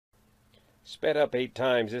Sped up 8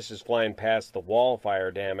 times, this is flying past the wall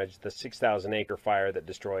fire damage, the 6,000-acre fire that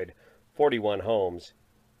destroyed 41 homes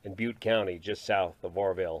in Butte County, just south of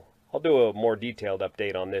OROVILLE. I'll do a more detailed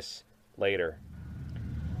update on this later.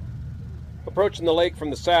 Approaching the lake from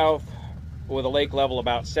the south, with a lake level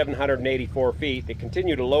about 784 feet, they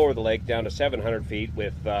continue to lower the lake down to 700 feet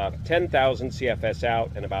with 10,000 CFS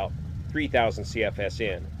out and about 3,000 CFS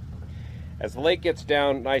in. As the lake gets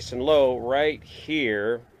down nice and low, right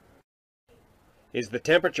here is the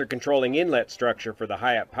temperature controlling inlet structure for the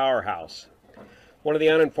Hyatt powerhouse. One of the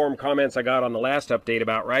uninformed comments I got on the last update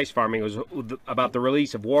about rice farming was about the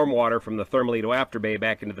release of warm water from the Thermalito Afterbay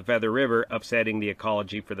back into the Feather River, upsetting the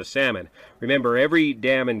ecology for the salmon. Remember, every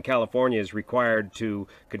dam in California is required to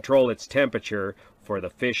control its temperature for the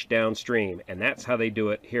fish downstream, and that's how they do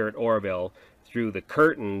it here at OROVILLE, through the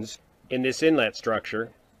curtains in this inlet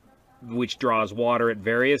structure, which draws water at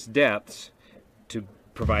various depths to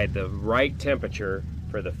provide the right temperature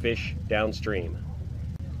for the fish downstream,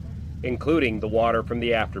 including the water from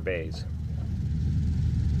the afterbays.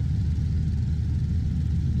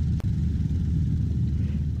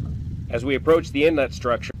 As we approach the inlet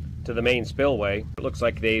structure to the main spillway, it looks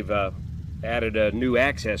like they've added a new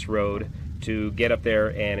access road to get up there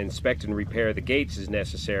and inspect and repair the gates as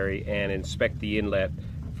necessary and inspect the inlet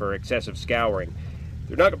for excessive scouring.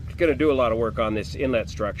 They're not going to do a lot of work on this inlet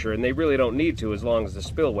structure, and they really don't need to as long as the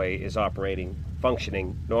spillway is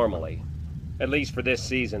functioning normally, at least for this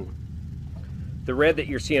season. The red that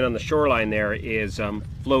you're seeing on the shoreline there is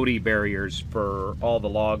floaty barriers for all the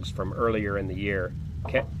logs from earlier in the year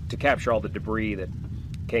to capture all the debris that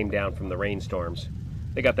came down from the rainstorms.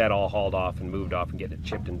 They got that all hauled off and moved off and getting it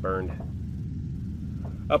chipped and burned.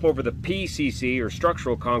 Up over the PCC, or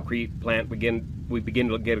structural concrete plant, we begin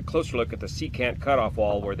to get a closer look at the secant cutoff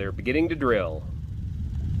wall where they're beginning to drill.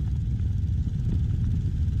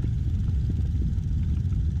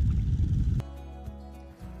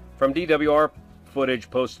 From DWR footage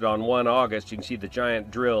posted on 1 August, you can see the giant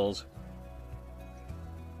drills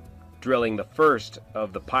drilling the first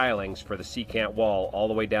of the pilings for the secant wall all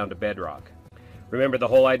the way down to bedrock. Remember, the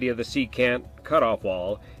whole idea of the secant cutoff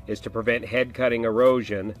wall is to prevent head-cutting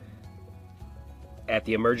erosion at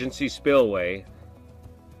the emergency spillway,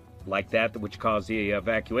 like that which caused the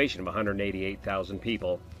evacuation of 188,000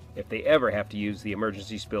 people, if they ever have to use the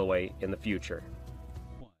emergency spillway in the future.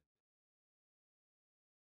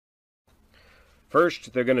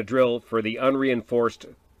 First, they're going to drill for the unreinforced,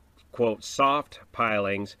 quote, soft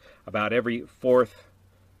pilings about every 4th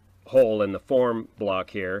hole in the form block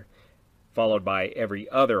here, followed by every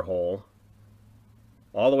other hole,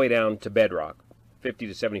 all the way down to bedrock, 50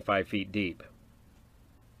 to 75 feet deep.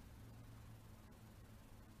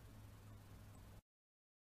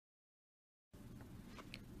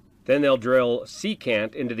 Then they'll drill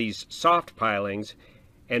secant into these soft pilings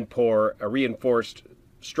and pour a reinforced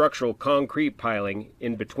structural concrete piling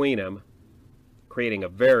in between them, creating a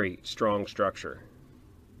very strong structure.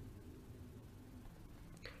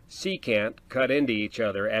 Secant cut into each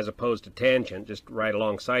other as opposed to tangent, just right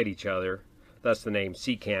alongside each other, thus the name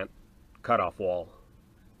secant cutoff wall.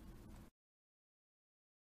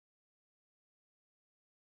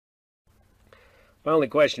 My only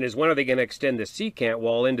question is, when are they going to extend the secant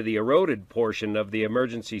wall into the eroded portion of the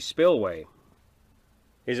emergency spillway?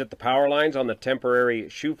 Is it the power lines on the temporary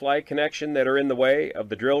shoe fly connection that are in the way of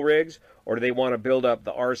the drill rigs, or do they want to build up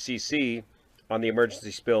the RCC on the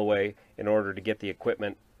emergency spillway in order to get the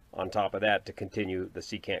equipment on top of that to continue the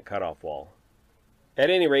secant cutoff wall? At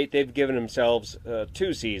any rate, they've given themselves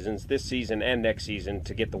 2 seasons, this season and next season,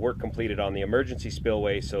 to get the work completed on the emergency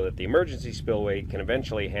spillway so that the emergency spillway can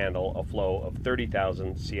eventually handle a flow of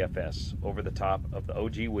 30,000 CFS over the top of the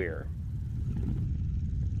OG weir.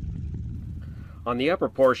 On the upper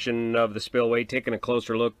portion of the spillway, taking a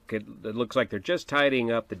closer look, it looks like they're just tidying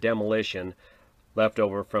up the demolition left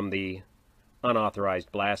over from the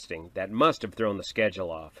unauthorized blasting that must have thrown the schedule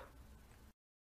off.